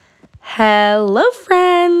Hello,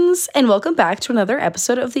 friends, and welcome back to another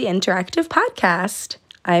episode of the Interactive Podcast.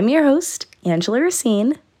 I'm your host, Angela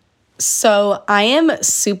Racine. So I am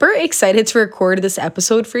super excited to record this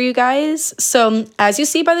episode for you guys. So as you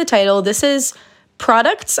see by the title, this is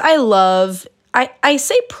products I love. I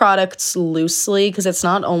say products loosely because it's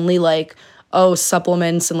not only like,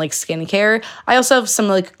 supplements and like skincare. I also have some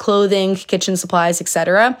like clothing, kitchen supplies,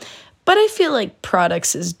 etc. But I feel like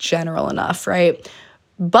products is general enough, right?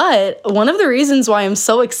 But one of the reasons why I'm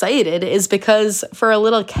so excited is because for a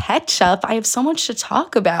little catch up, I have so much to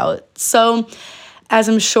talk about. So, as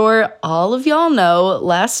I'm sure all of y'all know,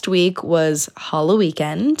 last week was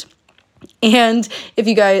Halloween. And if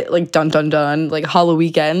you guys, like, dun dun dun, like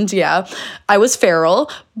Halloween, yeah, I was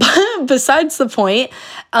feral. But besides the point,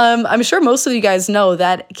 I'm sure most of you guys know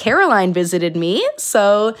that Caroline visited me.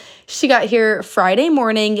 So she got here Friday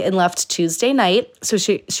morning and left Tuesday night. So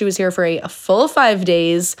she was here for a full 5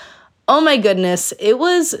 days. Oh my goodness, it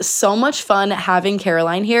was so much fun having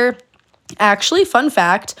Caroline here. Actually, fun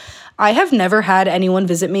fact, I have never had anyone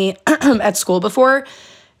visit me at school before.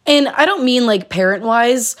 And I don't mean like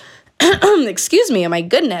parent-wise. Excuse me, oh my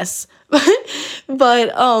goodness.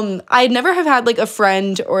 But I never have had like a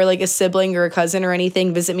friend or like a sibling or a cousin or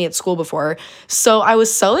anything visit me at school before. So I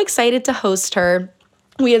was so excited to host her.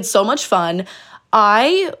 We had so much fun.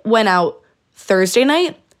 I went out Thursday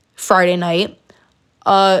night, Friday night,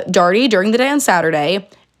 Darty during the day on Saturday,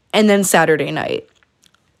 and then Saturday night.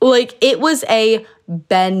 Like, it was a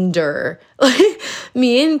bender. Like,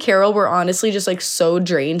 me and Carol were honestly just like so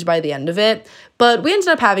drained by the end of it. But we ended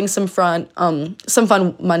up having some fun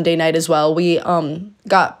Monday night as well. We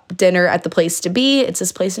got dinner at the Place to Be. It's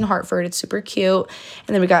this place in Hartford. It's super cute.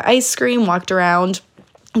 And then we got ice cream, walked around.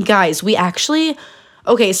 Guys,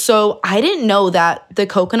 so I didn't know that the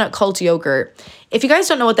coconut cult yogurt, if you guys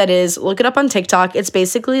don't know what that is, look it up on TikTok. It's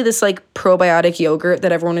basically this like probiotic yogurt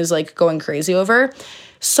that everyone is like going crazy over.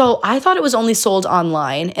 So I thought it was only sold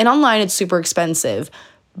online, and online it's super expensive,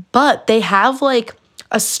 but they have like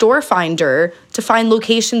a store finder to find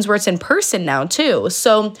locations where it's in person now too.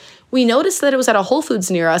 So we noticed that it was at a Whole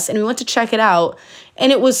Foods near us, and we went to check it out,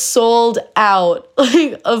 and it was sold out,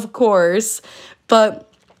 like, of course. But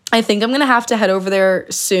I think I'm gonna have to head over there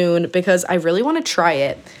soon because I really want to try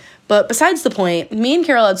it. But besides the point, me and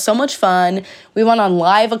Carol had so much fun. We went on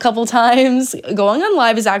live a couple times. Going on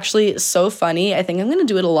live is actually so funny. I think I'm going to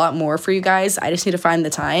do it a lot more for you guys. I just need to find the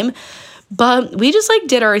time. But we just like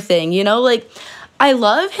did our thing, you know? Like, I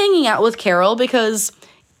love hanging out with Carol because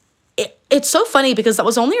it's so funny because that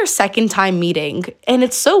was only our second time meeting. And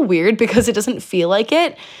it's so weird because it doesn't feel like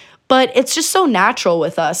it. But it's just so natural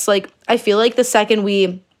with us. Like, I feel like the second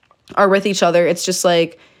we are with each other, it's just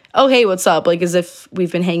like, oh, hey, what's up? Like, as if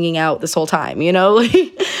we've been hanging out this whole time, you know?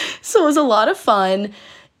 So it was a lot of fun.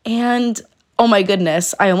 And oh my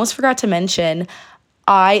goodness, I almost forgot to mention,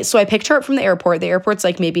 I picked her up from the airport. The airport's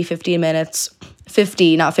like maybe 50 minutes,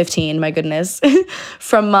 50, not 15, my goodness,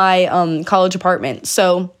 from my college apartment.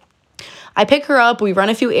 So I pick her up, we run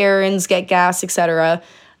a few errands, get gas, etc.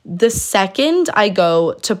 The second I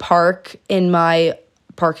go to park in my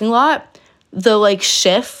parking lot, the like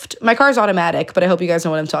shift, my car's automatic, but I hope you guys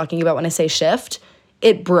know what I'm talking about when I say shift,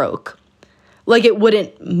 it broke. Like, it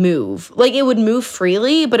wouldn't move. Like, it would move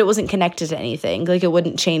freely, but it wasn't connected to anything. Like, it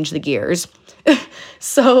wouldn't change the gears.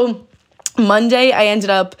 So Monday, I ended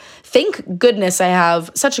up, thank goodness I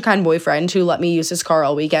have such a kind boyfriend who let me use his car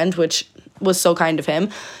all weekend, which was so kind of him.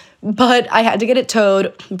 But I had to get it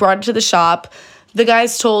towed, brought it to the shop. The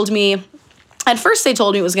guys told me, at first they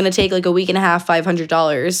told me it was going to take like a week and a half,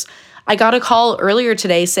 $500. I got a call earlier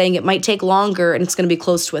today saying it might take longer and it's going to be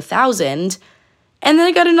close to $1,000. And then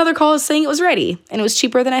I got another call saying it was ready and it was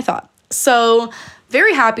cheaper than I thought. So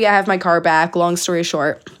very happy I have my car back, long story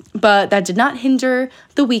short. But that did not hinder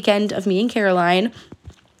the weekend of me and Caroline.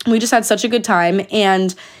 We just had such a good time.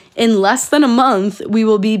 And in less than a month, we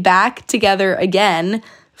will be back together again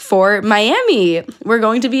for Miami. We're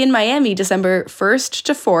going to be in Miami December 1st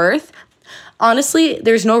to 4th. Honestly,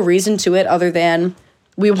 there's no reason to it other than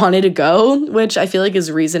we wanted to go, which I feel like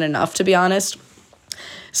is reason enough, to be honest.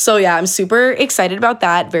 So yeah, I'm super excited about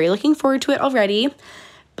that. Very looking forward to it already.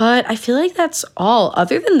 But I feel like that's all.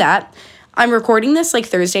 Other than that, I'm recording this like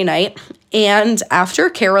Thursday night. And after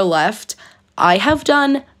Carol left, I have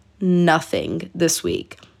done nothing this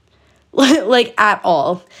week. Like, at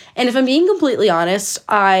all. And if I'm being completely honest,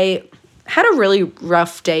 I had a really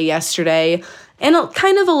rough day yesterday. And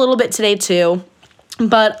kind of a little bit today too.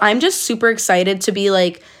 But I'm just super excited to be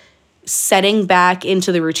like setting back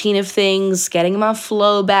into the routine of things, getting my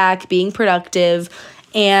flow back, being productive,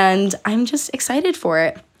 and I'm just excited for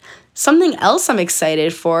it. something else I'm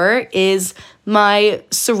excited for is my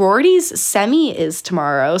sorority's semi is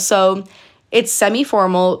tomorrow. So it's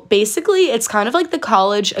semi-formal. Basically, it's kind of like the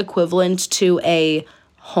college equivalent to a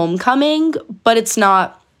homecoming, but it's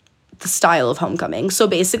not the style of homecoming. So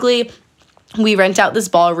basically, we rent out this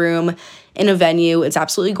ballroom in a venue. It's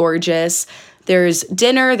absolutely gorgeous. There's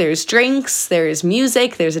dinner, there's drinks, there's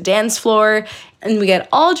music, there's a dance floor, and we get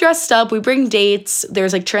all dressed up. We bring dates.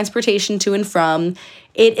 There's like transportation to and from.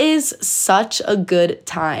 It is such a good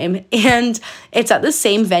time. And it's at the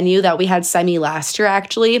same venue that we had semi last year,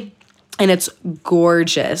 actually. And it's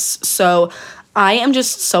gorgeous. So I am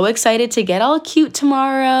just so excited to get all cute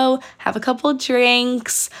tomorrow, have a couple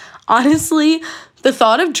drinks. Honestly, the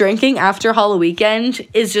thought of drinking after Halloween weekend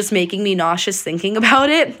is just making me nauseous thinking about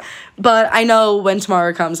it. But I know when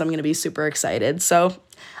tomorrow comes, I'm going to be super excited. So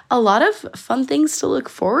a lot of fun things to look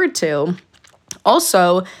forward to.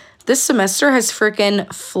 Also, this semester has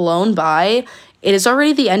freaking flown by. It is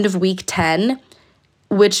already the end of week 10,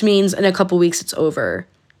 which means in a couple weeks it's over.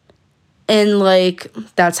 And like,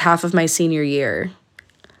 that's half of my senior year,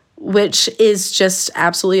 which is just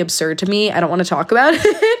absolutely absurd to me. I don't want to talk about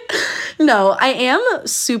it. No, I am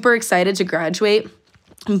super excited to graduate,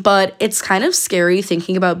 but it's kind of scary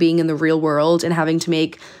thinking about being in the real world and having to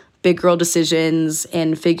make big girl decisions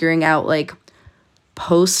and figuring out like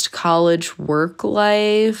post-college work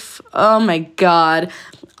life. Oh my God.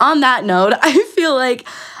 On that note, I feel like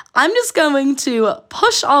I'm just going to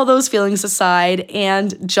push all those feelings aside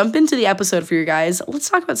and jump into the episode for you guys. Let's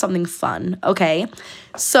talk about something fun, okay?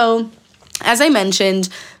 So, as I mentioned,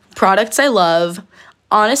 products I love.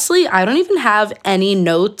 Honestly, I don't even have any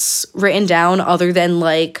notes written down other than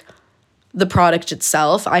like the product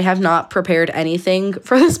itself. I have not prepared anything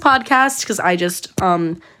for this podcast because I just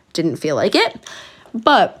didn't feel like it.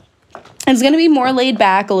 But it's going to be more laid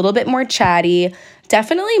back, a little bit more chatty,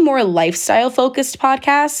 definitely more lifestyle focused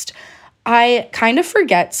podcast. I kind of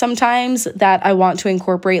forget sometimes that I want to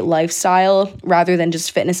incorporate lifestyle rather than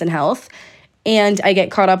just fitness and health. And I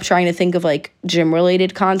get caught up trying to think of like gym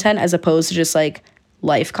related content as opposed to just like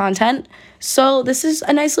life content. So this is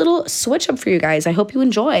a nice little switch up for you guys. I hope you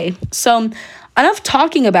enjoy. So enough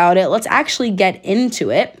talking about it. Let's actually get into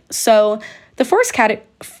it. So the first the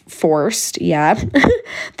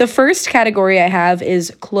first category I have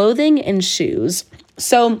is clothing and shoes.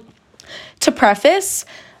 So to preface,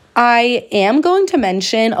 I am going to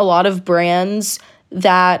mention a lot of brands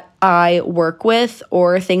that I work with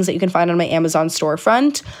or things that you can find on my Amazon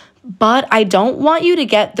storefront, but I don't want you to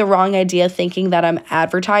get the wrong idea thinking that I'm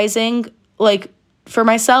advertising like for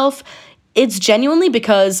myself. It's genuinely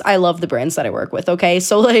because I love the brands that I work with, okay?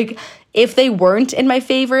 So like if they weren't in my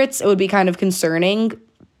favorites, it would be kind of concerning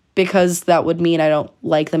because that would mean I don't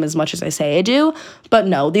like them as much as I say I do. But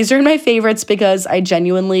no, these are in my favorites because I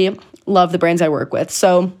genuinely love the brands I work with.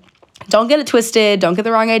 So don't get it twisted. Don't get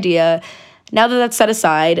the wrong idea. Now that that's set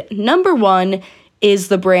aside, number one is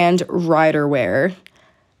the brand Riderwear.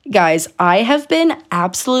 Guys, I have been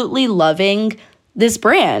absolutely loving this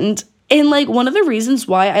brand. And like one of the reasons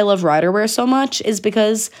why I love Riderwear so much is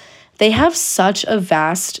because they have such a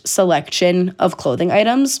vast selection of clothing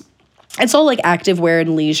items. It's all like activewear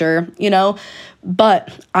and leisure, you know,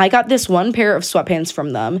 but I got this one pair of sweatpants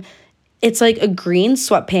from them. It's like a green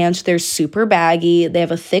sweatpants. They're super baggy. They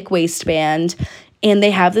have a thick waistband and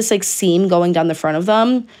they have this like seam going down the front of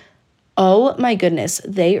them. Oh my goodness.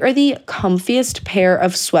 They are the comfiest pair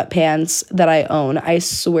of sweatpants that I own. I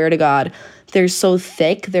swear to God. They're so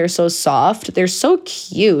thick. They're so soft. They're so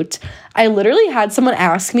cute. I literally had someone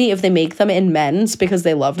ask me if they make them in men's because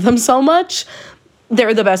they loved them so much.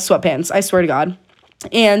 They're the best sweatpants, I swear to God.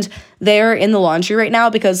 And they're in the laundry right now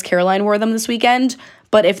because Caroline wore them this weekend.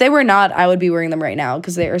 But if they were not, I would be wearing them right now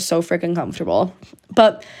because they are so freaking comfortable.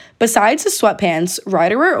 But besides the sweatpants,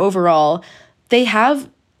 Riderwear overall, they have,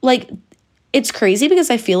 like, it's crazy because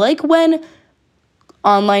I feel like when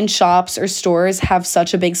online shops or stores have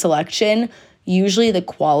such a big selection, usually the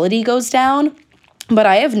quality goes down. But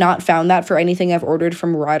I have not found that for anything I've ordered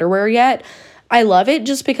from Riderwear yet. I love it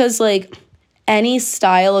just because, like, any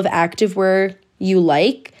style of activewear you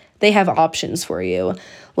like, they have options for you.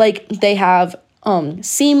 Like they have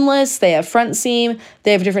seamless, they have front seam,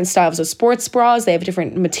 they have different styles of sports bras, they have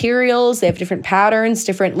different materials, they have different patterns,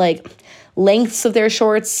 different like lengths of their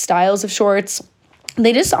shorts, styles of shorts.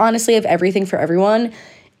 They just honestly have everything for everyone,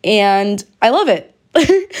 and I love it.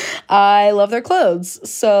 I love their clothes.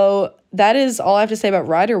 So that is all I have to say about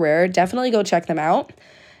Riderwear. Definitely go check them out.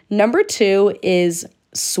 Number 2 is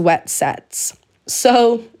sweat sets.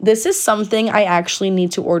 So this is something I actually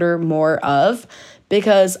need to order more of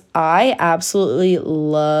because I absolutely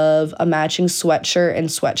love a matching sweatshirt and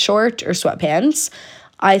sweatshort or sweatpants.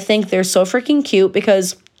 I think they're so freaking cute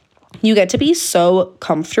because you get to be so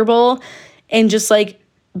comfortable and just like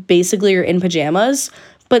basically you're in pajamas.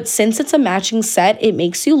 But since it's a matching set, it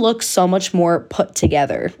makes you look so much more put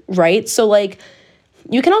together, right? So like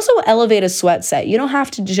you can also elevate a sweat set. You don't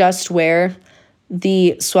have to just wear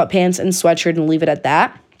the sweatpants and sweatshirt and leave it at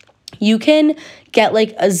that. You can get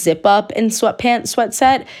like a zip up and sweatpants sweat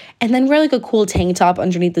set and then wear like a cool tank top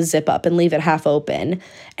underneath the zip up and leave it half open.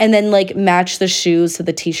 And then like match the shoes to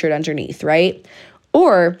the t-shirt underneath, right?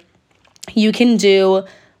 Or you can do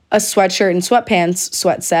a sweatshirt and sweatpants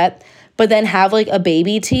sweat set, but then have like a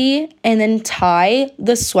baby tee and then tie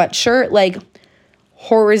the sweatshirt like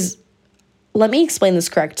let me explain this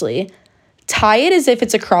correctly. Tie it as if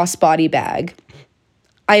it's a crossbody bag.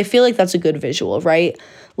 I feel like that's a good visual, right?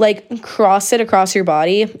 Like cross it across your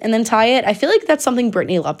body and then tie it. I feel like that's something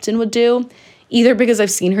Brittany Lupton would do, either because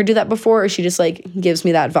I've seen her do that before or she just like gives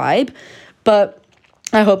me that vibe. But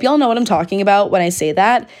I hope y'all know what I'm talking about when I say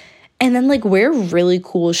that. And then like wear really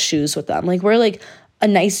cool shoes with them. Like wear like a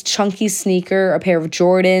nice chunky sneaker, a pair of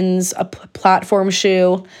Jordans, a platform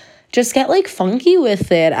shoe. Just get like funky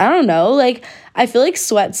with it. I don't know. Like I feel like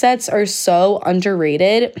sweat sets are so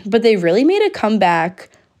underrated, but they really made a comeback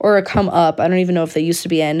or a come up. I don't even know if they used to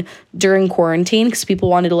be in during quarantine because people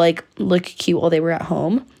wanted to like look cute while they were at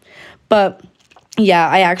home. But yeah,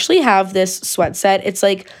 I actually have this sweat set. It's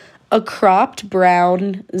like a cropped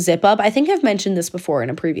brown zip up. I think I've mentioned this before in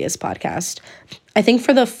a previous podcast. I think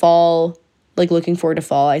for the fall, like looking forward to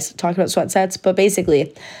fall, I talked about sweat sets, but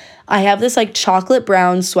basically I have this like chocolate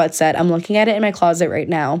brown sweat set. I'm looking at it in my closet right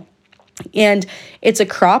now. And it's a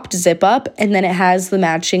cropped zip up and then it has the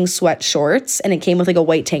matching sweat shorts and it came with like a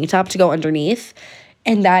white tank top to go underneath.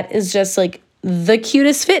 And that is just like the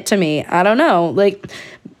cutest fit to me. I don't know. Like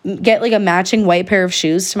get like a matching white pair of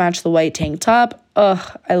shoes to match the white tank top.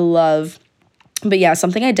 Ugh, I love. But yeah,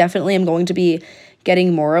 something I definitely am going to be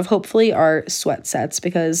getting more of hopefully are sweat sets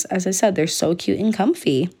because as I said, they're so cute and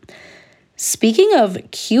comfy. Speaking of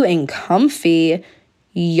cute and comfy,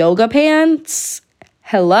 yoga pants.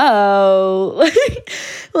 Hello.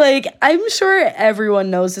 Like, I'm sure everyone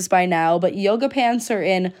knows this by now, but yoga pants are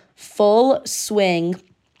in full swing.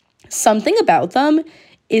 Something about them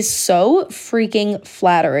is so freaking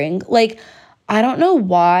flattering. Like, I don't know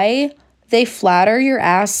why they flatter your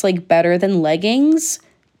ass like better than leggings,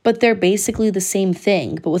 but they're basically the same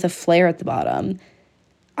thing, but with a flare at the bottom.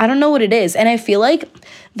 I don't know what it is. And I feel like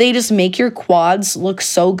they just make your quads look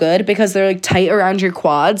so good because they're like tight around your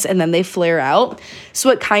quads and then they flare out. So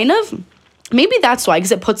it kind of, maybe that's why,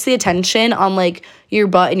 because it puts the attention on like your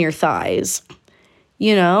butt and your thighs,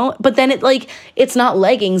 you know? But then it like, it's not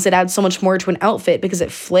leggings. It adds so much more to an outfit because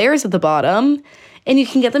it flares at the bottom and you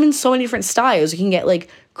can get them in so many different styles. You can get like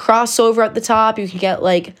crossover at the top. You can get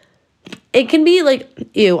like, it can be like,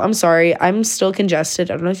 ew, I'm sorry. I'm still congested.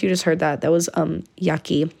 I don't know if you just heard that. That was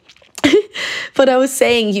yucky. But I was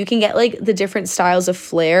saying you can get like the different styles of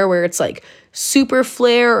flare where it's like super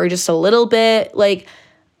flare or just a little bit. Like,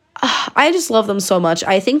 I just love them so much.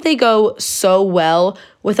 I think they go so well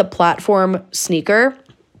with a platform sneaker.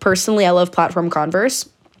 Personally, I love platform Converse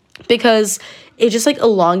because it just like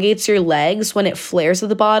elongates your legs when it flares at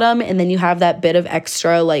the bottom and then you have that bit of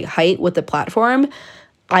extra like height with the platform.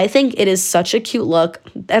 I think it is such a cute look.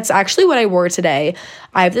 That's actually what I wore today.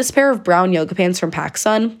 I have this pair of brown yoga pants from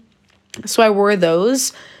PacSun. So I wore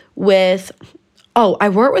those with, I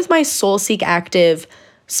wore it with my SoulSeek Active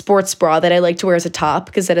sports bra that I like to wear as a top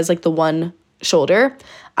because that is like the one shoulder.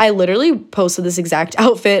 I literally posted this exact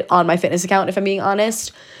outfit on my fitness account, if I'm being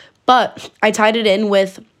honest. But I tied it in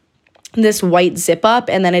with this white zip up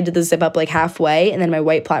and then I did the zip up like halfway and then my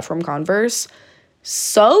white platform Converse.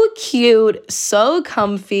 So cute, so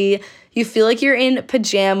comfy. You feel like you're in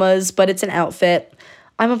pajamas, but it's an outfit.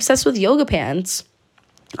 I'm obsessed with yoga pants.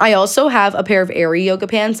 I also have a pair of Aerie yoga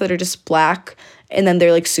pants that are just black and then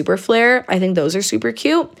they're like super flare. I think those are super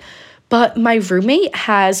cute. But my roommate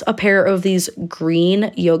has a pair of these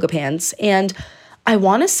green yoga pants and I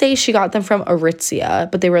want to say she got them from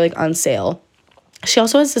Aritzia, but they were like on sale. She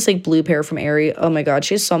also has this like blue pair from Aerie. Oh my God,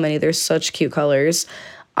 she has so many. They're such cute colors.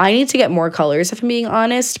 I need to get more colors if I'm being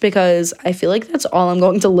honest because I feel like that's all I'm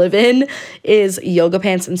going to live in is yoga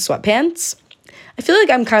pants and sweatpants. I feel like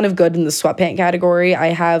I'm kind of good in the sweatpant category. I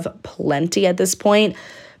have plenty at this point,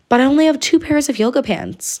 but I only have 2 pairs of yoga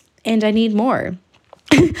pants and I need more.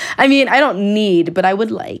 I mean, I don't need, but I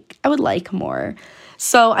would like more.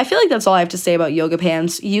 So I feel like that's all I have to say about yoga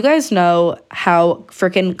pants. You guys know how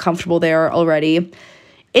freaking comfortable they are already.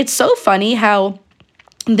 It's so funny how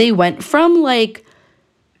they went from like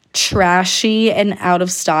trashy and out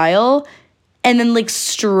of style and then like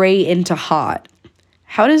straight into hot.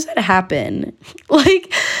 How does that happen?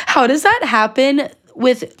 Like, how does that happen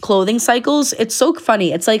with clothing cycles? It's so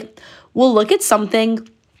funny. It's like, we'll look at something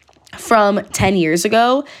from 10 years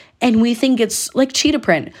ago and we think it's like cheetah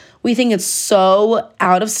print. We think it's so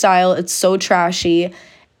out of style. It's so trashy.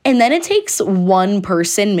 And then it takes one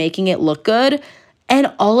person making it look good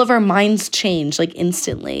and all of our minds change like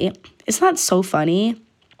instantly. Isn't that so funny?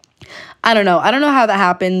 I don't know how that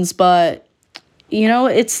happens, but you know,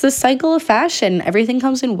 it's the cycle of fashion. Everything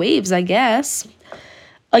comes in waves, I guess.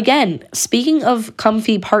 Again, speaking of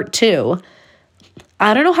comfy part 2,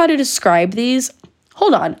 I don't know how to describe these.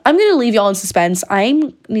 Hold on. I'm going to leave y'all in suspense. I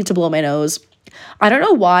need to blow my nose. I don't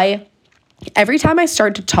know why. Every time I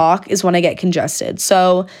start to talk is when I get congested.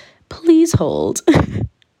 So please hold.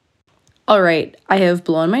 All right. I have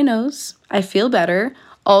blown my nose. I feel better.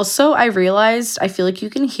 Also, I realized I feel like you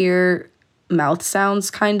can hear mouth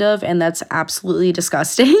sounds kind of, and that's absolutely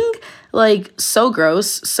disgusting. Like, so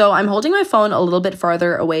gross. So I'm holding my phone a little bit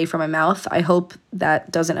farther away from my mouth. I hope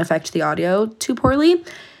that doesn't affect the audio too poorly.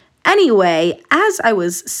 Anyway, as I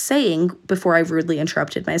was saying before I rudely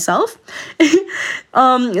interrupted myself,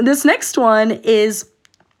 this next one is,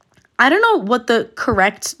 I don't know what the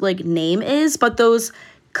correct like name is, but those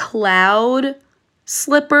cloud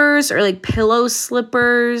slippers or like pillow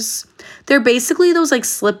slippers. They're basically those like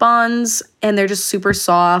slip-ons and they're just super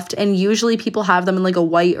soft, and usually people have them in like a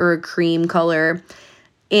white or a cream color.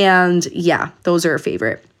 And yeah, those are a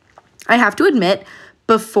favorite. I have to admit,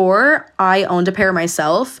 before I owned a pair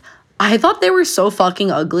myself, I thought they were so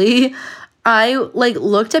fucking ugly. I like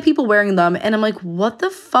looked at people wearing them and I'm like, what the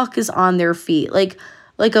fuck is on their feet? Like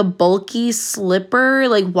a bulky slipper?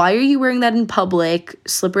 Like, why are you wearing that in public?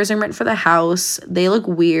 Slippers are meant for the house. They look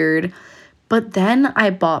weird. But then I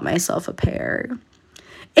bought myself a pair.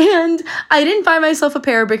 And I didn't buy myself a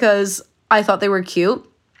pair because I thought they were cute.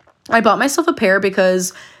 I bought myself a pair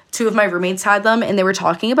because 2 of my roommates had them and they were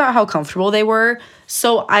talking about how comfortable they were.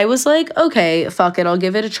 So I was like, okay, fuck it, I'll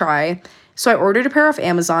give it a try. So I ordered a pair off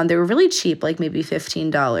Amazon. They were really cheap, like maybe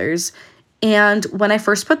 $15. And when I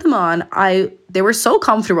first put them on, they were so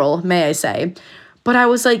comfortable, may I say. But I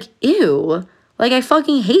was like, ew, like I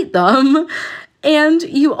fucking hate them. And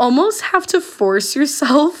you almost have to force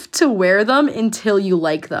yourself to wear them until you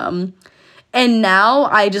like them. And now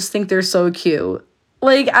I just think they're so cute.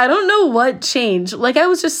 Like, I don't know what changed. Like I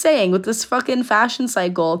was just saying with this fucking fashion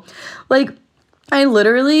cycle. Like, I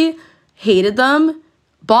literally hated them,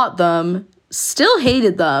 bought them, still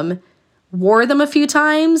hated them, wore them a few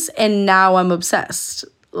times, and now I'm obsessed.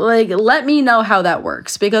 Like, let me know how that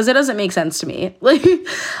works, because it doesn't make sense to me. Like,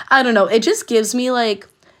 I don't know. It just gives me like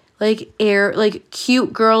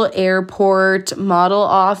cute girl airport, model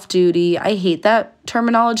off duty. I hate that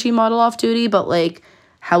terminology, model off duty, but like,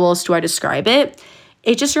 how else do I describe it?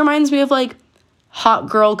 It just reminds me of like hot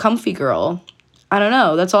girl, comfy girl. I don't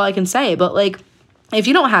know. That's all I can say. But like, if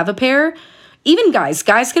you don't have a pair, even guys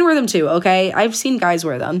can wear them too, okay? I've seen guys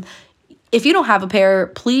wear them. If you don't have a pair,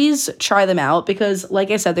 please try them out, because like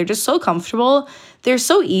I said, they're just so comfortable. They're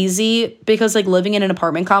so easy, because like living in an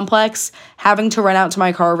apartment complex, having to run out to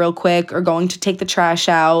my car real quick or going to take the trash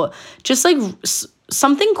out, just like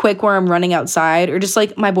something quick where I'm running outside, or just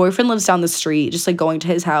like my boyfriend lives down the street, just like going to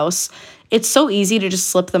his house. It's so easy to just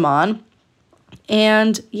slip them on.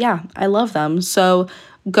 And yeah, I love them. So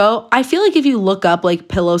I feel like if you look up like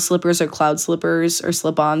pillow slippers or cloud slippers or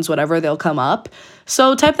slip-ons, whatever, they'll come up.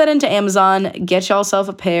 So type that into Amazon, get yourself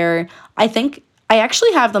a pair. I think I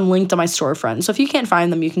actually have them linked on my storefront. So if you can't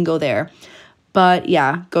find them, you can go there. But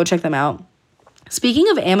yeah, go check them out. Speaking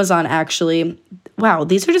of Amazon, actually, wow,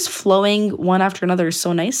 these are just flowing one after another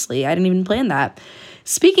so nicely. I didn't even plan that.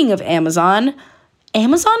 Speaking of Amazon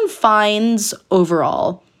finds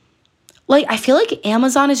overall. Like, I feel like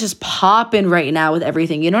Amazon is just popping right now with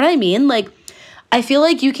everything. You know what I mean? Like, I feel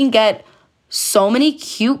like you can get so many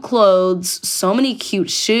cute clothes, so many cute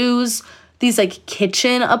shoes, these like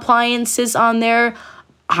kitchen appliances on there.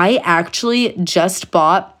 I actually just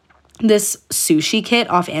bought this sushi kit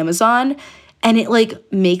off Amazon, and it like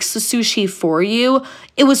makes the sushi for you.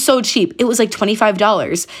 It was so cheap. It was like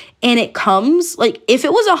 $25. And it comes, like, if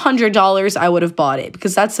it was $100, I would have bought it,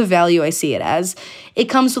 because that's the value I see it as. It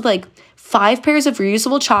comes with like 5 pairs of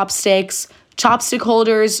reusable chopsticks, chopstick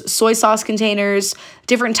holders, soy sauce containers,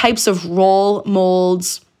 different types of roll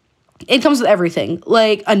molds. It comes with everything,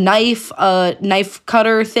 like a knife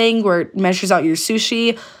cutter thing where it measures out your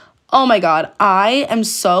sushi. Oh my God, I am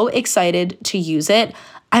so excited to use it.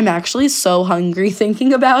 I'm actually so hungry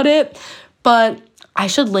thinking about it, but I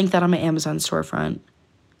should link that on my Amazon storefront.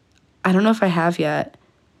 I don't know if I have yet.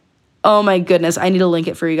 Oh my goodness, I need to link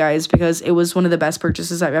it for you guys because it was one of the best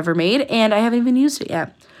purchases I've ever made and I haven't even used it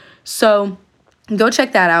yet. So go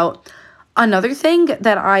check that out. Another thing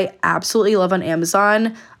that I absolutely love on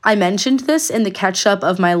Amazon, I mentioned this in the catch-up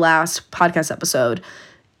of my last podcast episode,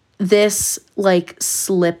 this like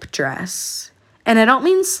slip dress. And I don't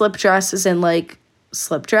mean slip dress as in like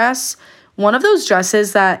slip dress. One of those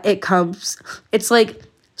dresses that it's like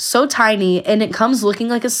so tiny and it comes looking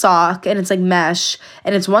like a sock and it's like mesh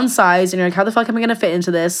and it's one size and you're like, how the fuck am I gonna fit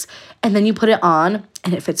into this? And then you put it on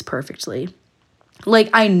and it fits perfectly.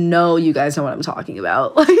 Like, I know you guys know what I'm talking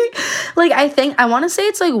about. Like I want to say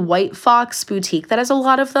it's like White Fox Boutique that has a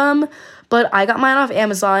lot of them, but I got mine off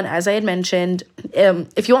Amazon, as I had mentioned.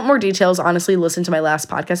 If you want more details, honestly, listen to my last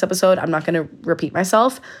podcast episode. I'm not going to repeat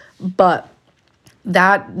myself, but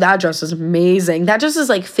that dress is amazing. That dress is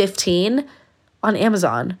like $15 on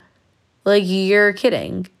Amazon. Like, you're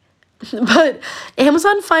kidding. But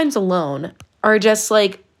Amazon finds alone are just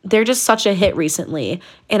like, they're just such a hit recently,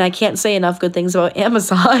 and I can't say enough good things about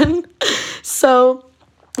Amazon. So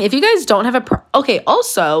if you guys don't have okay,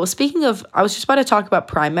 also, speaking of, I was just about to talk about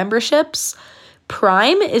Prime memberships.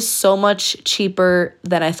 Prime is so much cheaper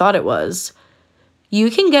than I thought it was. You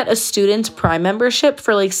can get a student Prime membership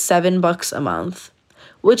for like $7 a month,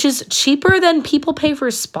 which is cheaper than people pay for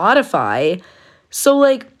Spotify. So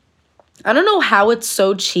like, I don't know how it's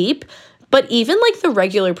so cheap, but even like the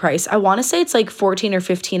regular price, I want to say it's like $14 or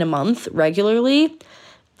 $15 a month regularly.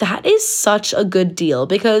 That is such a good deal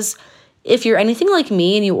because if you're anything like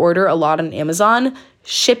me and you order a lot on Amazon,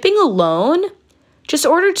 shipping alone, just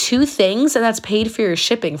order 2 things and that's paid for your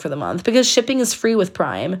shipping for the month because shipping is free with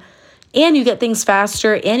Prime. And you get things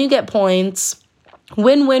faster and you get points.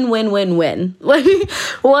 Win, win, win, win, win. Like,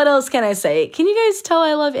 what else can I say? Can you guys tell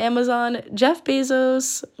I love Amazon? Jeff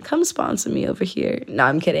Bezos, come sponsor me over here. No,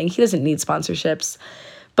 I'm kidding. He doesn't need sponsorships.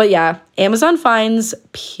 But yeah, Amazon finds,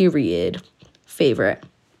 period. Favorite.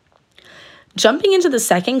 Jumping into the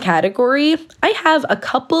second category, I have a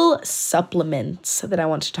couple supplements that I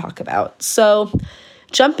want to talk about. So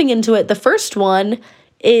jumping into it, the first one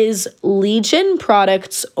is Legion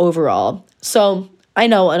products overall. So I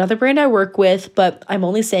know another brand I work with, but I'm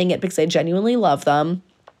only saying it because I genuinely love them.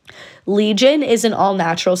 Legion is an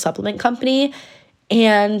all-natural supplement company,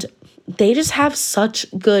 and they just have such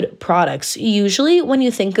good products. Usually when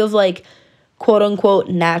you think of like quote-unquote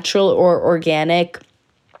natural or organic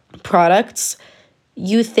products,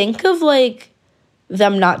 you think of like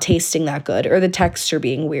them not tasting that good or the texture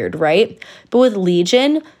being weird, right? But with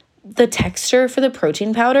Legion, the texture for the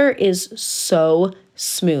protein powder is so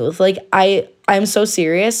smooth. Like I'm so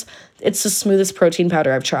serious. It's the smoothest protein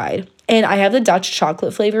powder I've tried. And I have the Dutch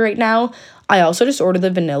chocolate flavor right now. I also just ordered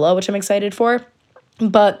the vanilla, which I'm excited for.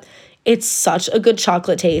 But it's such a good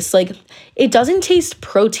chocolate taste. Like, it doesn't taste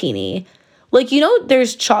proteiny. Like, you know,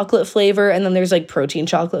 there's chocolate flavor and then there's like protein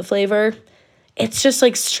chocolate flavor. It's just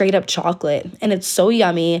like straight up chocolate and it's so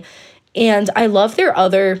yummy. And I love their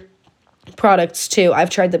other products too. I've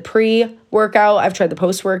tried the pre-workout, I've tried the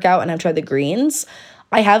post-workout, and I've tried the greens.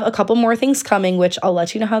 I have a couple more things coming, which I'll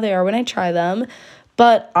let you know how they are when I try them.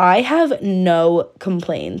 But I have no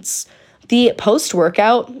complaints. The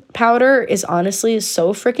post-workout powder is honestly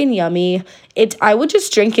so freaking yummy. I would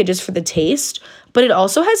just drink it just for the taste, but it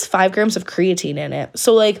also has 5 grams of creatine in it.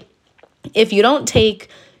 So like, if you don't take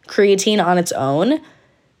creatine on its own,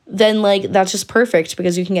 then like that's just perfect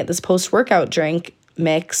because you can get this post-workout drink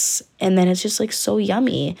mix and then it's just like so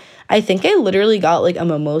yummy. I think I literally got like a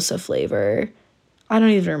mimosa flavor. I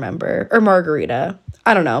don't even remember. Or margarita.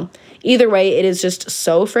 I don't know. Either way, it is just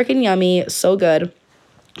so freaking yummy, so good.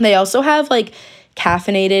 They also have like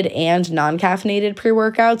caffeinated and non-caffeinated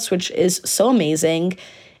pre-workouts, which is so amazing.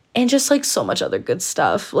 And just like so much other good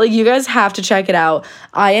stuff. Like, you guys have to check it out.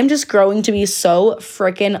 I am just growing to be so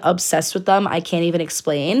freaking obsessed with them. I can't even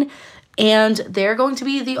explain. And they're going to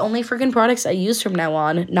be the only freaking products I use from now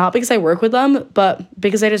on. Not because I work with them, but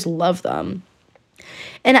because I just love them.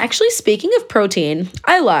 And actually, speaking of protein,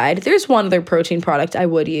 I lied. There's one other protein product I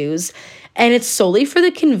would use, and it's solely for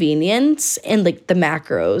the convenience and like the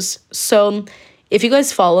macros. So if you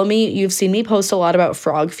guys follow me, you've seen me post a lot about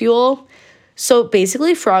Frog Fuel. So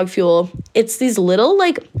basically, Frog Fuel, it's these little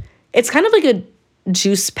like, it's kind of like a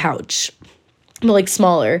juice pouch, but like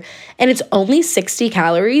smaller, and it's only 60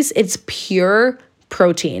 calories. It's pure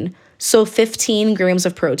protein. So 15 grams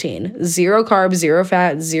of protein, 0 carbs, 0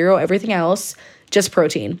 fat, 0 everything else. Just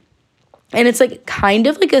protein. And it's like kind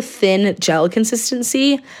of like a thin gel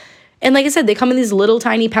consistency. And like I said, they come in these little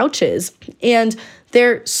tiny pouches and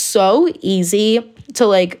they're so easy to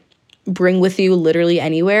like bring with you literally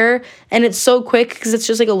anywhere. And it's so quick because it's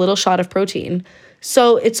just like a little shot of protein.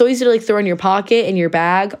 So it's so easy to like throw in your pocket, in your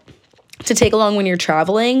bag, to take along when you're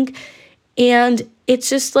traveling. And it's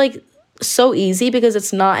just like so easy because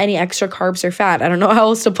it's not any extra carbs or fat. I don't know how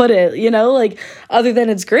else to put it, like other than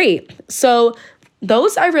it's great. So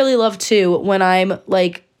those I really love too when I'm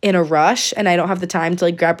like in a rush and I don't have the time to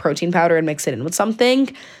like grab protein powder and mix it in with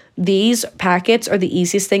something. These packets are the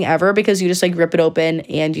easiest thing ever because you just like rip it open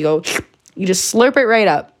and you just slurp it right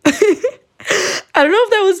up. I don't know if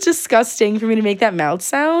that was disgusting for me to make that mouth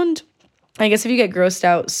sound. I guess if you get grossed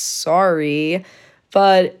out, sorry.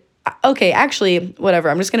 But okay, actually, whatever.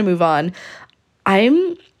 I'm just going to move on.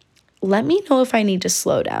 Let me know if I need to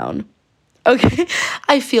slow down. Okay.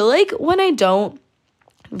 I feel like when I don't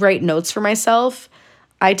write notes for myself,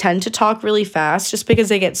 I tend to talk really fast just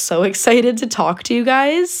because I get so excited to talk to you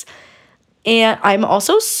guys. And I'm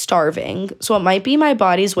also starving. So it might be my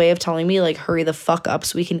body's way of telling me like, hurry the fuck up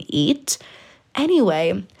so we can eat.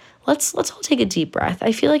 Anyway, let's all take a deep breath.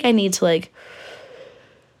 I feel like I need to like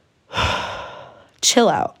chill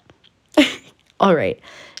out. All right.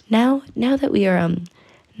 Now that we are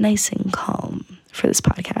nice and calm for this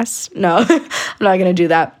podcast. No, I'm not going to do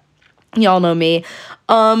that. Y'all know me.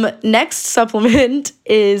 Next supplement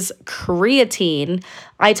is creatine.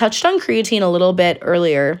 I touched on creatine a little bit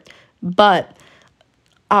earlier, but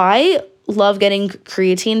I love getting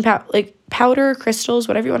creatine powder, crystals,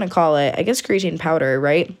 whatever you want to call it. I guess creatine powder,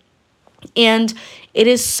 right? And it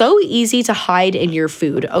is so easy to hide in your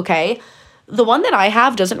food, okay? The one that I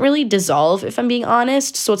have doesn't really dissolve, if I'm being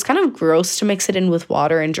honest, so it's kind of gross to mix it in with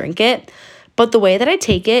water and drink it. But the way that I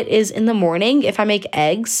take it is in the morning, if I make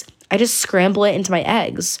eggs, I just scramble it into my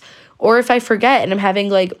eggs. Or if I forget and I'm having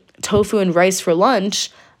like tofu and rice for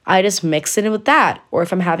lunch, I just mix it in with that. Or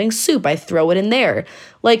if I'm having soup, I throw it in there.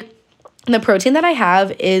 Like the protein that I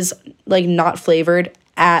have is like not flavored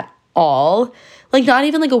at all. Like not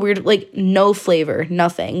even like a weird, like no flavor,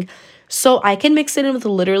 nothing. So I can mix it in with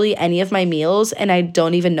literally any of my meals and I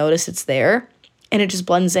don't even notice it's there. And it just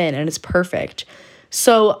blends in and it's perfect.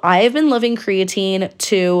 So I've been loving creatine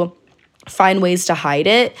to find ways to hide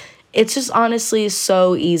it. It's just honestly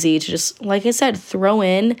so easy to just, like I said, throw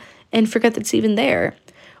in and forget that it's even there.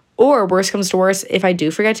 Or worst comes to worst, if I do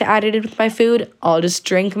forget to add it in with my food, I'll just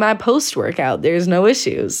drink my post-workout. There's no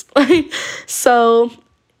issues. So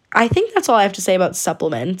I think that's all I have to say about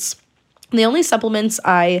supplements. The only supplements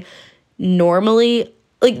I normally,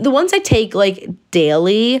 like the ones I take like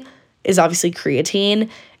daily is obviously creatine.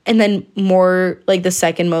 And then more like the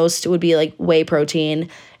second most would be like whey protein.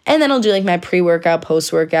 And then I'll do like my pre-workout,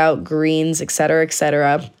 post-workout, greens, etc.,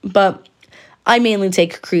 etc. But I mainly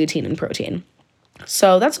take creatine and protein.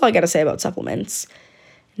 So that's all I got to say about supplements.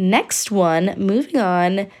 Next one, moving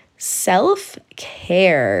on,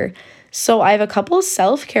 self-care. So I have a couple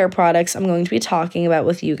self-care products I'm going to be talking about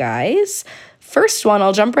with you guys. First one,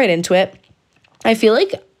 I'll jump right into it. I feel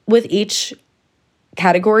like with each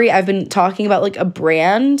category, I've been talking about like a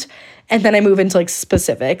brand and then I move into like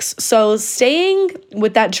specifics. So staying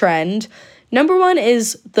with that trend, number one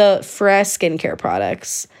is the Fré skincare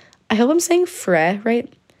products. I hope I'm saying Fré,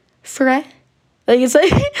 right? Fré? Like it's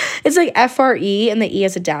like F-R-E and the E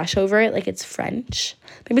has a dash over it. Like it's French.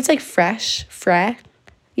 Maybe it's like fresh, Fré.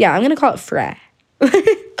 Yeah, I'm going to call it Fré.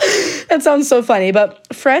 That sounds so funny, but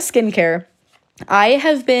Fré skincare. I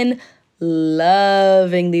have been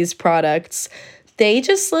loving these products. They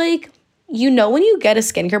just like, when you get a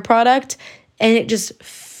skincare product and it just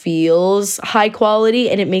feels high quality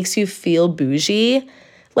and it makes you feel bougie.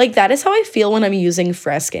 Like that is how I feel when I'm using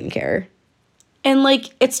Fré skincare. And like,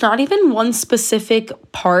 it's not even one specific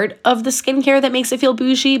part of the skincare that makes it feel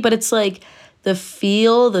bougie, but it's like the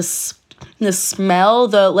feel, the smell,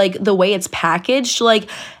 the way it's packaged, like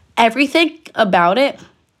everything about it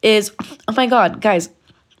is, oh my God, guys,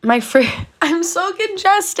 I'm so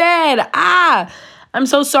congested. I'm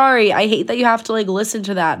so sorry. I hate that you have to like listen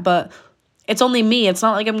to that, but it's only me. It's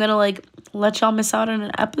not like I'm gonna like let y'all miss out on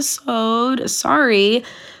an episode. Sorry.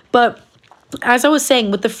 But as I was saying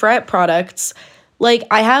with the Fré products, like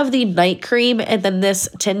I have the night cream and then this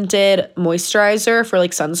tinted moisturizer for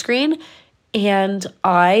like sunscreen. And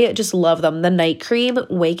I just love them. The night cream,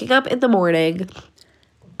 waking up in the morning.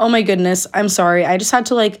 Oh my goodness, I'm sorry. I just had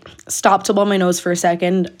to like stop to blow my nose for a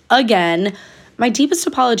second. Again, my deepest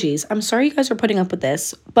apologies. I'm sorry you guys are putting up with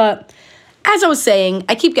this. But as I was saying,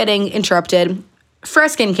 I keep getting interrupted. Fré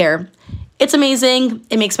skincare. It's amazing.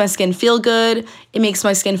 It makes my skin feel good. It makes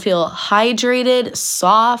my skin feel hydrated,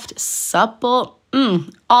 soft, supple.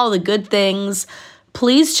 All the good things.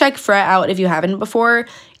 Please check Fré out if you haven't before.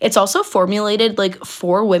 It's also formulated like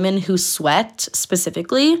for women who sweat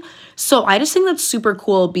specifically. So I just think that's super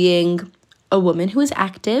cool being a woman who is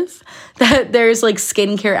active, that there's like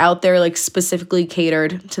skincare out there like specifically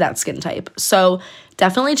catered to that skin type. So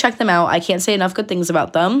definitely check them out. I can't say enough good things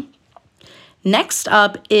about them. Next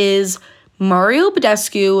up is Mario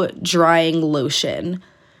Badescu Drying Lotion.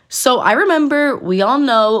 So I remember, we all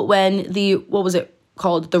know when what was it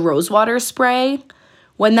called? The rose water spray.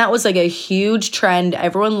 When that was like a huge trend,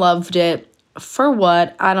 everyone loved it. For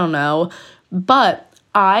what? I don't know. But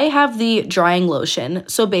I have the drying lotion.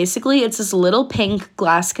 So basically it's this little pink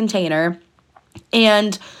glass container,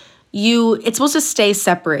 and it's supposed to stay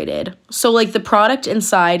separated. So like the product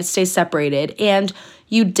inside stays separated, and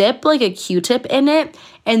you dip like a Q-tip in it,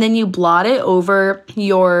 and then you blot it over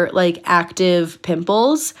your like active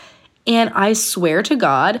pimples. And I swear to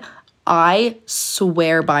God, I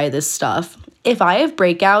swear by this stuff. If I have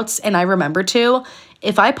breakouts and I remember to,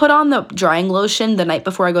 if I put on the drying lotion the night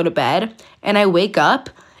before I go to bed and I wake up,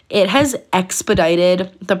 it has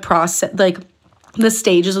expedited the process, like the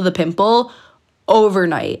stages of the pimple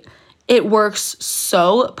overnight. It works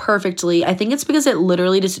so perfectly. I think it's because it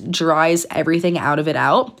literally just dries everything out of it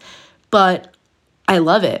out, but I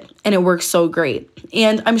love it and it works so great.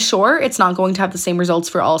 And I'm sure it's not going to have the same results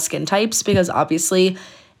for all skin types because obviously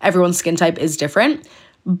everyone's skin type is different.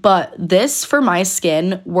 But this, for my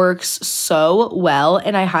skin, works so well,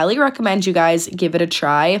 and I highly recommend you guys give it a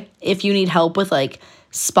try if you need help with like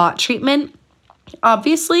spot treatment.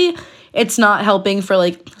 Obviously, it's not helping for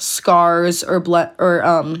like scars or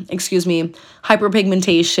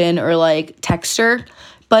hyperpigmentation or like texture,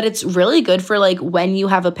 but it's really good for like when you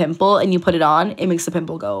have a pimple and you put it on, it makes the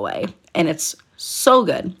pimple go away, and it's so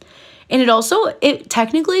good. And it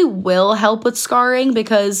technically will help with scarring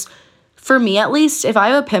because, for me at least, if I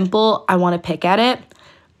have a pimple, I want to pick at it.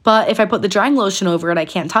 But if I put the drying lotion over it, I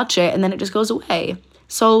can't touch it, and then it just goes away.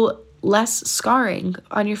 So less scarring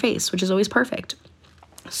on your face, which is always perfect.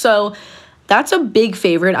 So that's a big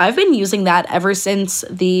favorite. I've been using that ever since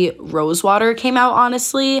the rose water came out,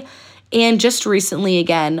 honestly. And just recently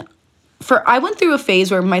again, I went through a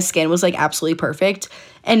phase where my skin was like absolutely perfect.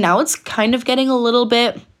 And now it's kind of getting a little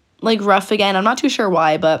bit like rough again. I'm not too sure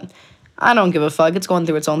why, but I don't give a fuck. It's going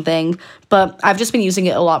through its own thing. But I've just been using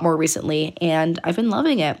it a lot more recently, and I've been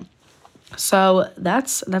loving it. So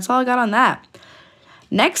that's all I got on that.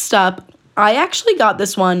 Next up, I actually got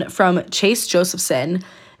this one from Chase Josephson,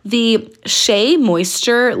 the Shea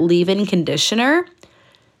Moisture Leave-In Conditioner.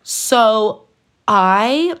 So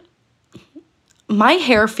my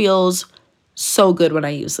hair feels so good when I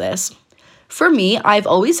use this. For me, I've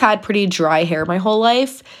always had pretty dry hair my whole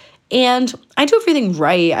life, and I do everything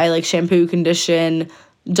right. I like shampoo, condition,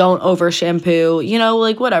 don't over shampoo,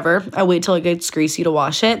 like whatever. I wait till it gets greasy to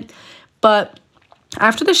wash it. But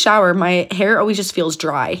after the shower, my hair always just feels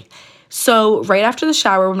dry. So right after the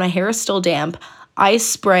shower, when my hair is still damp, I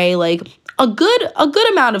spray like a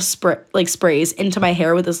good amount of sprays into my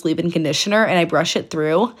hair with this leave-in conditioner, and I brush it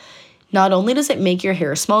through. Not only does it make your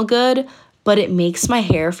hair smell good, but it makes my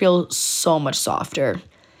hair feel so much softer.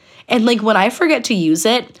 And like when I forget to use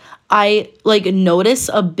it, I like notice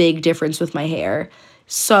a big difference with my hair.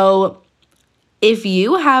 So if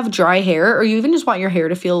you have dry hair, or you even just want your hair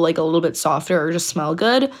to feel like a little bit softer or just smell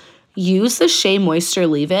good, use the Shea Moisture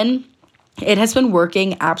Leave-In. It has been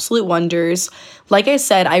working absolute wonders. Like I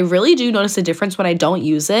said, I really do notice a difference when I don't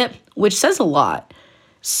use it, which says a lot.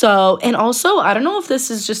 So, and also, I don't know if this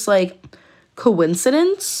is just like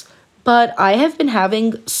coincidence, but I have been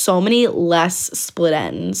having so many less split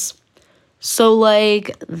ends. So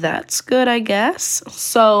like, that's good, I guess.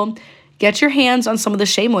 So get your hands on some of the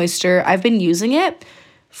Shea Moisture. I've been using it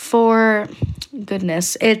for,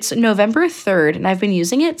 goodness, it's November 3rd, and I've been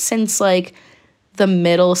using it since like the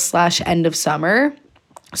middle/end of summer.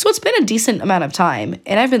 So it's been a decent amount of time,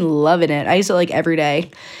 and I've been loving it. I use it like every day.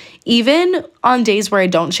 Even on days where I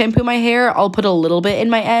don't shampoo my hair, I'll put a little bit in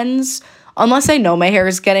my ends. Unless I know my hair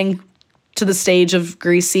is getting to the stage of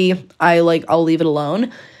greasy, I'll leave it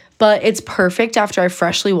alone. But it's perfect after I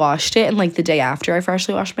freshly washed it, and like the day after I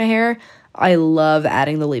freshly washed my hair. I love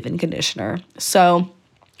adding the leave-in conditioner. So,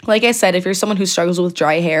 like I said, if you're someone who struggles with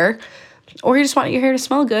dry hair, or you just want your hair to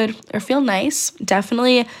smell good or feel nice,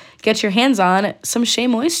 definitely get your hands on some Shea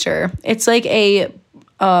Moisture. It's like a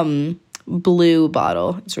blue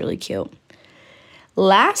bottle. It's really cute.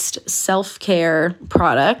 Last self-care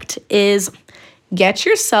product is get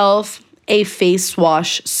yourself a face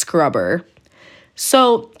wash scrubber.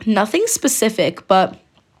 So nothing specific, but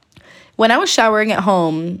when I was showering at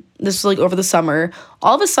home, this was like over the summer,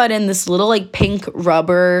 all of a sudden this little like pink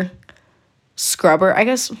rubber scrubber, I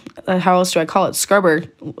guess, how else do I call it? Scrubber,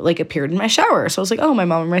 like appeared in my shower. So I was like, oh, my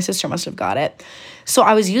mom and my sister must have got it. So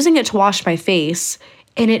I was using it to wash my face,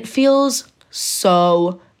 and it feels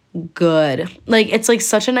so good. Like, it's like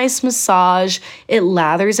such a nice massage. It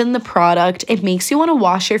lathers in the product. It makes you want to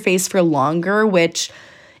wash your face for longer, which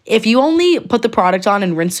if you only put the product on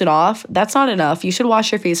and rinse it off, that's not enough. You should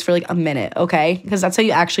wash your face for like a minute, okay? Because that's how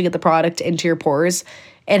you actually get the product into your pores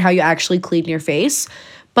and how you actually clean your face.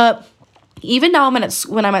 But even now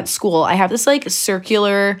when I'm at school, I have this like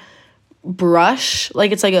circular brush.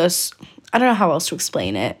 Like, it's like I don't know how else to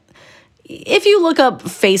explain it. If you look up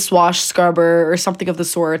face wash scrubber or something of the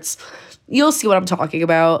sorts, you'll see what I'm talking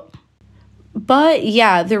about. But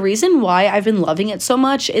yeah, the reason why I've been loving it so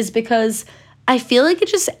much is because I feel like it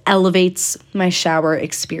just elevates my shower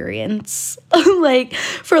experience. Like,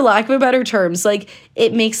 for lack of a better terms, like,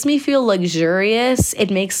 it makes me feel luxurious.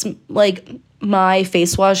 It makes like my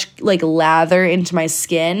face wash like lather into my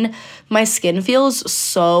skin. My skin feels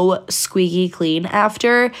so squeaky clean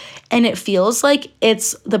after, and it feels like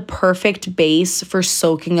it's the perfect base for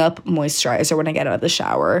soaking up moisturizer when I get out of the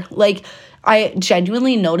shower. Like, I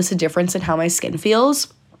genuinely notice a difference in how my skin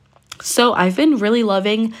feels. So I've been really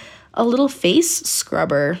loving a little face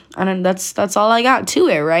scrubber, and that's all I got to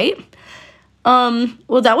it, right?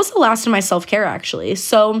 Well, that was the last of my self-care, actually.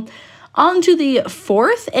 So on to the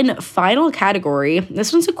fourth and final category.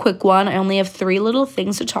 This one's a quick one. I only have 3 little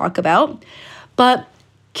things to talk about, but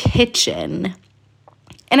kitchen.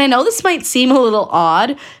 And I know this might seem a little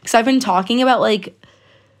odd because I've been talking about like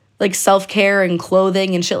self-care and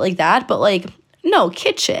clothing and shit like that, but like, no,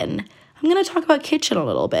 kitchen. I'm going to talk about kitchen a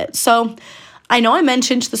little bit. So I know I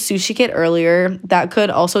mentioned the sushi kit earlier. That could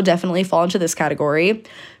also definitely fall into this category.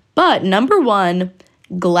 But number 1,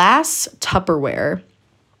 glass Tupperware.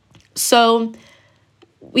 So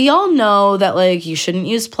we all know that, like, you shouldn't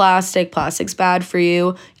use plastic. Plastic's bad for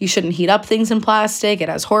you. You shouldn't heat up things in plastic. It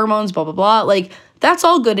has hormones, blah, blah, blah. Like, that's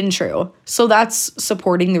all good and true. So that's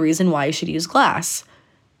supporting the reason why you should use glass.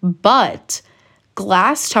 But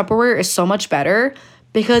glass Tupperware is so much better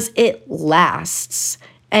because it lasts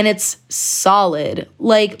and it's solid.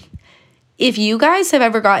 Like, if you guys have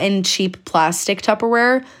ever gotten cheap plastic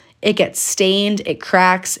Tupperware, it gets stained, it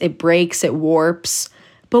cracks, it breaks, it warps.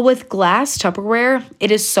 But with glass Tupperware, it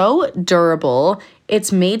is so durable.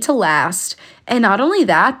 It's made to last. And not only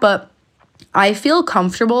that, but I feel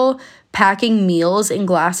comfortable packing meals in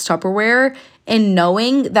glass Tupperware and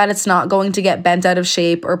knowing that it's not going to get bent out of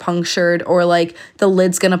shape or punctured or like the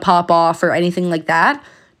lid's gonna pop off or anything like that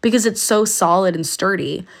because it's so solid and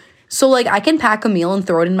sturdy. So like, I can pack a meal and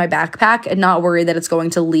throw it in my backpack and not worry that it's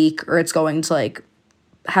going to leak or it's going to like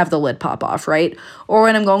have the lid pop off, right? Or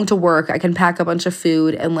when I'm going to work, I can pack a bunch of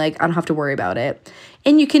food and like I don't have to worry about it.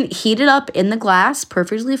 And you can heat it up in the glass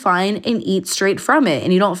perfectly fine and eat straight from it.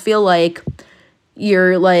 And you don't feel like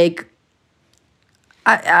you're like,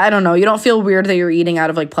 I don't know, you don't feel weird that you're eating out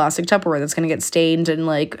of like plastic Tupperware that's gonna get stained and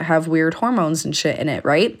like have weird hormones and shit in it,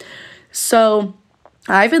 right? So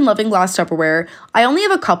I've been loving glass Tupperware. I only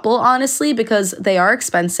have a couple, honestly, because they are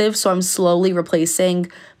expensive, so I'm slowly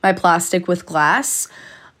replacing my plastic with glass.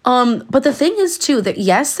 But the thing is, too, that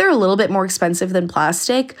yes, they're a little bit more expensive than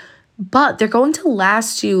plastic, but they're going to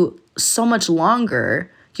last you so much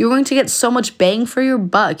longer. You're going to get so much bang for your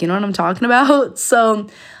buck. You know what I'm talking about? So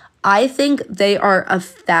I think they are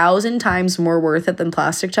 1,000 times more worth it than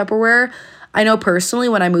plastic Tupperware. I know personally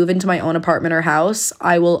when I move into my own apartment or house,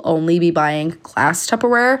 I will only be buying glass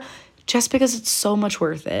Tupperware just because it's so much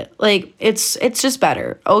worth it. Like, it's just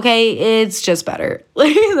better, okay? It's just better.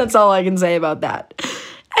 Like, that's all I can say about that.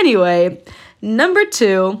 Anyway, number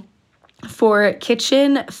 2 for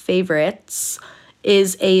kitchen favorites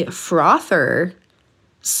is a frother.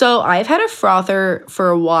 So I've had a frother for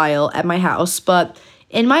a while at my house, but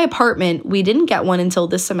in my apartment, we didn't get one until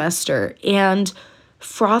this semester, and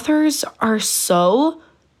frothers are so,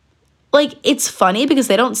 like, it's funny because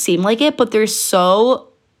they don't seem like it, but they're so,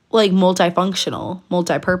 like, multifunctional,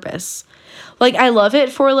 multi-purpose. Like, I love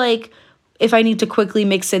it for, like, if I need to quickly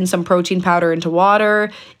mix in some protein powder into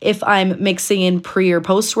water, if I'm mixing in pre or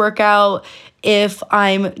post-workout, if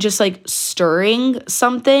I'm just, like, stirring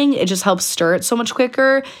something, it just helps stir it so much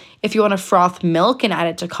quicker. If you want to froth milk and add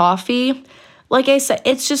it to coffee, like I said,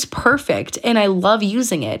 it's just perfect, and I love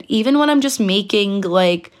using it. Even when I'm just making,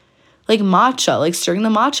 like matcha, like stirring the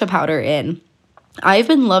matcha powder in. I've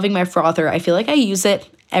been loving my frother. I feel like I use it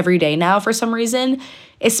every day now for some reason,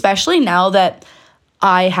 especially now that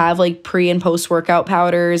I have, like, pre- and post-workout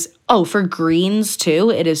powders. Oh, for greens, too.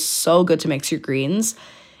 It is so good to mix your greens.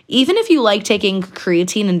 Even if you like taking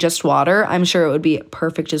creatine and just water, I'm sure it would be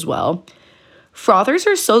perfect as well. Frothers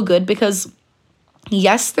are so good because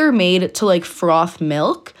yes, they're made to, like, froth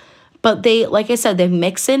milk, But they, like I said, they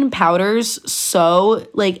mix in powders so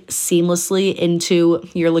like seamlessly into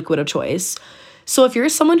your liquid of choice. So if you're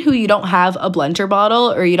someone who you don't have a blender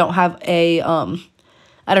bottle, or you don't have a,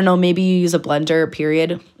 I don't know, maybe you use a blender,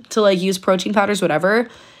 period, to like use protein powders, whatever,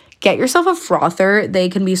 get yourself a frother. They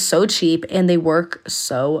can be so cheap and they work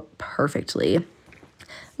so perfectly.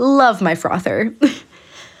 Love my frother.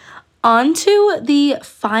 On to the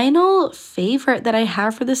final favorite that I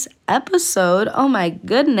have for this episode. Oh my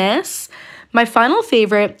goodness. My final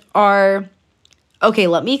favorite are, okay,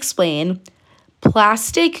 let me explain.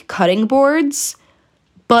 Plastic cutting boards,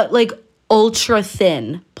 but like ultra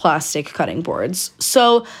thin plastic cutting boards.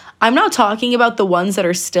 So I'm not talking about the ones that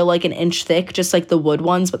are still like an inch thick, just like the wood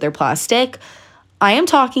ones, but they're plastic. I am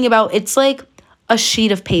talking about, it's like a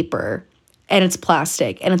sheet of paper and it's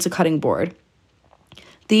plastic and it's a cutting board.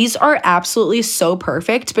 These are absolutely so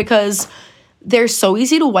perfect because they're so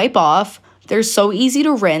easy to wipe off. They're so easy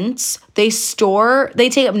to rinse. They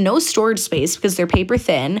take up no storage space because they're paper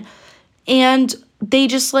thin. And they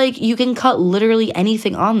just like, you can cut literally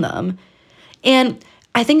anything on them. And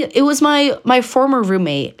I think it was my former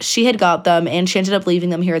roommate. She had got them and she ended up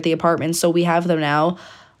leaving them here at the apartment. So we have them now.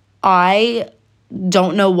 I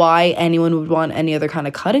don't know why anyone would want any other kind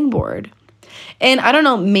of cutting board. And I don't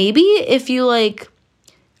know, maybe if you like,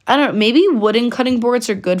 I don't know, maybe wooden cutting boards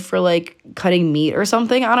are good for like cutting meat or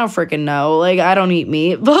something. I don't freaking know. Like, I don't eat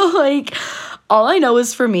meat, but like, all I know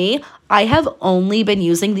is for me, I have only been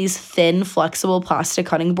using these thin, flexible plastic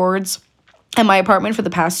cutting boards in my apartment for the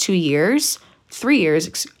past 3 years.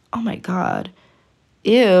 Oh my God.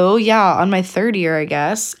 Ew, yeah, on my 3rd year, I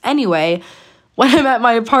guess. Anyway, when I'm at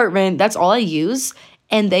my apartment, that's all I use,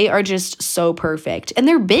 and they are just so perfect. And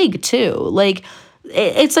they're big too. Like,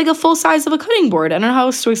 it's like a full size of a cutting board. I don't know how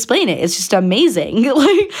else to explain it. It's just amazing.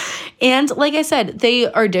 And like I said, they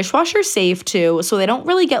are dishwasher safe too, so they don't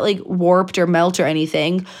really get like warped or melt or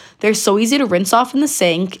anything. They're so easy to rinse off in the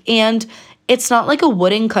sink, and it's not like a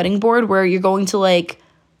wooden cutting board where you're going to like,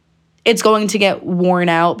 it's going to get worn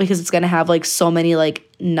out because it's going to have like so many like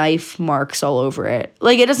knife marks all over it.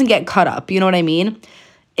 Like, it doesn't get cut up, you know what I mean?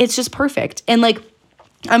 It's just perfect. And like,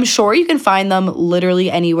 I'm sure you can find them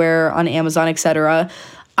literally anywhere on Amazon, etc.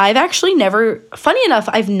 I've actually funny enough,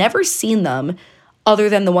 I've never seen them other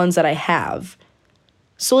than the ones that I have.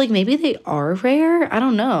 So like, maybe they are rare? I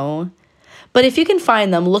don't know. But if you can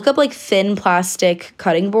find them, look up like thin plastic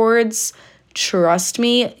cutting boards. Trust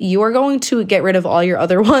me, you are going to get rid of all your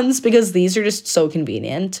other ones because these are just so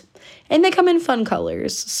convenient. And they come in fun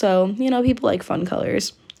colors. So, you know, people like fun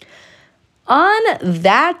colors. On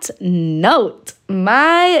that note,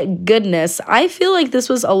 my goodness, I feel like this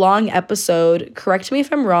was a long episode. Correct me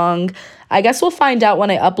if I'm wrong. I guess we'll find out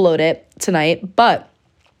when I upload it tonight. But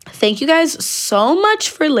thank you guys so much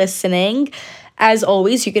for listening. As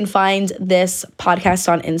always, you can find this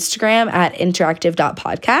podcast on Instagram at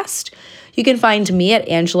interactive.podcast. You can find me at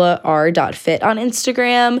angelar.fit on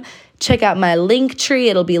Instagram. Check out my link tree.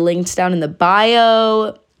 It'll be linked down in the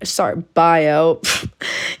bio. It'll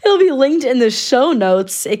be linked in the show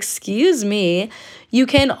notes. Excuse me. You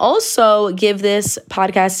can also give this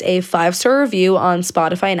podcast a 5-star review on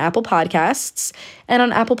Spotify and Apple Podcasts. And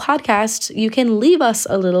on Apple Podcasts, you can leave us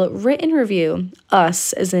a little written review.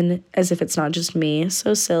 Us, as if it's not just me.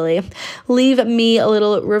 So silly. Leave me a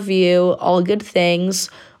little review, all good things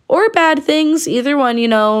or bad things, either one, you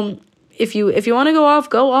know. If you want to go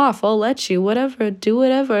off. I'll let you. Whatever. Do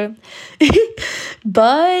whatever.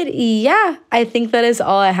 But yeah, I think that is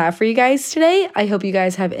all I have for you guys today. I hope you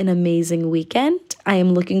guys have an amazing weekend. I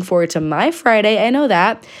am looking forward to my Friday. I know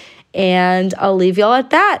that. And I'll leave y'all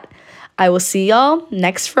at that. I will see y'all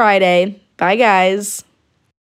next Friday. Bye, guys.